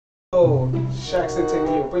So, Shaxton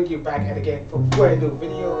will bring you back at again for a brand new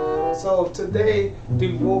video. So today,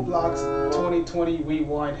 the Roblox 2020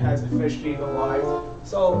 Rewind has officially arrived.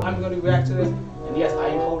 So I'm going to react to this, and yes, I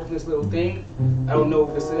am holding this little thing. I don't know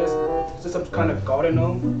what this is. Is this some kind of garden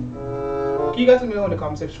gnome? Can you guys let me know in the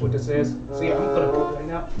comment section what this is? So yeah, I'm going to put it right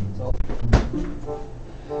now. So, if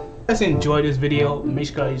you guys enjoyed this video, make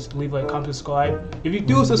sure you guys leave a comment, subscribe. If you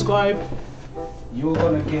do subscribe, you're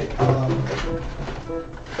gonna get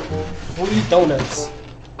free donuts.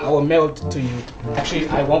 I will mail it to you. Actually,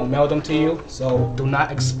 I won't mail them to you, so do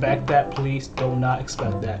not expect that. Please do not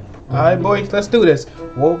expect that. Alright boys, let's do this.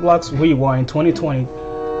 Roblox Rewind 2020.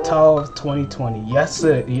 Tower 2020. Yes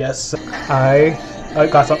sir, yes sir. I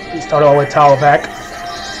got some. We started off with tower pack.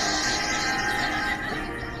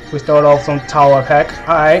 We started off some tower pack.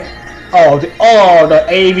 Alright. Oh the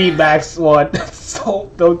AV Max one.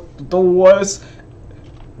 So the worst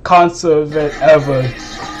concert event ever.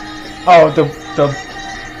 Oh, the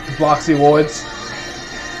Blox Awards.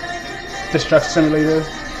 Destruction Simulator.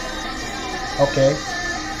 Okay.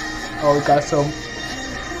 Oh, we got some.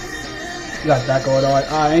 We got that going on.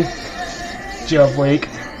 Alright. Jailbreak.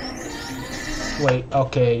 Wait,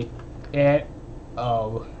 okay. And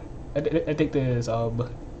I think there's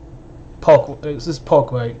poke. This is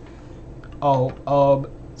poke, right? Oh,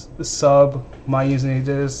 sub. Am I using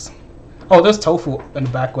this? Oh, there's tofu in the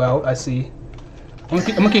background. I see. I'm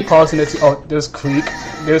gonna keep pausing it. Oh, there's Creek.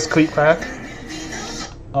 There's Creek Crack.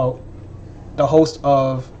 Oh, the host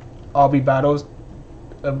of RB Battles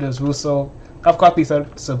of this Russo. I've got these.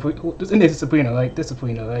 This is Sabrina, right? This is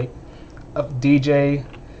Sabrina, right? DJ.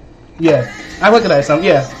 Yeah, I recognize some.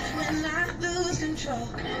 Yeah.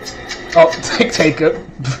 Oh, take it.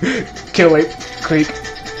 Kill it. Creek.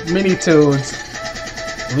 Mini Tunes.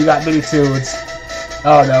 We got Mini Tunes.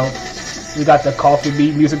 Oh no. We got the coffee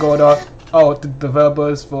beat music going on. Oh, the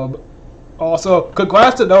developers from. Also,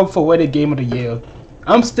 congrats to them for winning Game of the Year.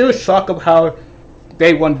 I'm still shocked of how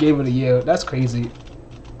they won Game of the Year. That's crazy.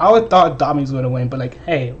 I would thought Dommy's gonna win, but like,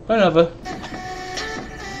 hey, whatever.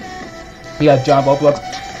 We got John Roblox.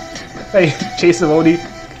 Hey, Jason Odie.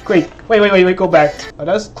 Great. Wait, go back. Oh,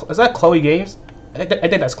 is that Chloe Games? I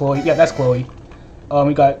think that's Chloe. Yeah, that's Chloe.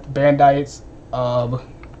 We got Bandites.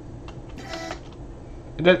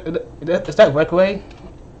 Is that Recway?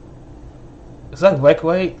 Is that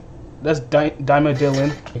Recway? That's Diamond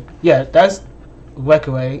Dylan. Yeah, that's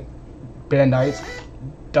Recway. Bandites.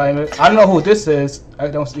 Diamond. I don't know who this is. I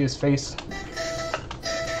don't see his face.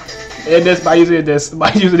 And this by using this.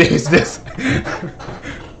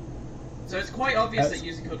 So it's quite obvious that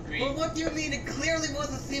using code green. But what do you mean? It clearly was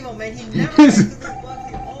a Simo, man. He never uses this button.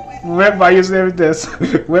 He always. Whip by using this.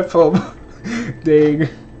 Whip him. Dang.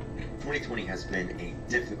 2020 has been a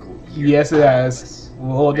difficult year. Yes, it has.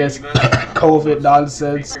 With all this COVID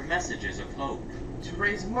nonsense. Messages of hope to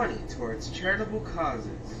raise money towards charitable causes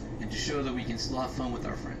and to show that we can still have fun with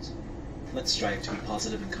our friends. Let's strive to be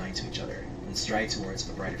positive and kind to each other and strive towards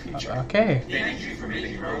a brighter future. Okay. Thank you for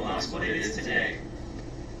making Roblox what it is today.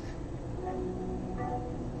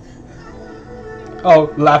 Oh,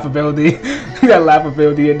 laughability. We got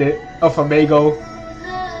laughability in it. Oh, Famago.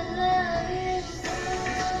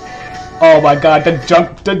 Oh my god,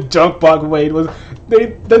 the junk bug raid was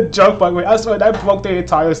the junk bug raid. I swear that broke the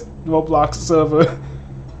entire Roblox server.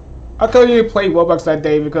 I couldn't even play Roblox that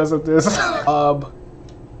day because of this. Hold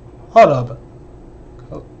up.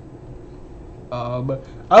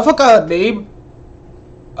 I forgot her name.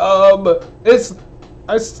 It's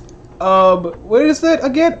what is it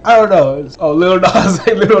again? I don't know. Oh, Lil Nas,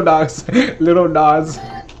 Lil Nas.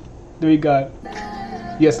 We got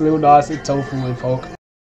yes, Lil Nas and Tofu and Folk.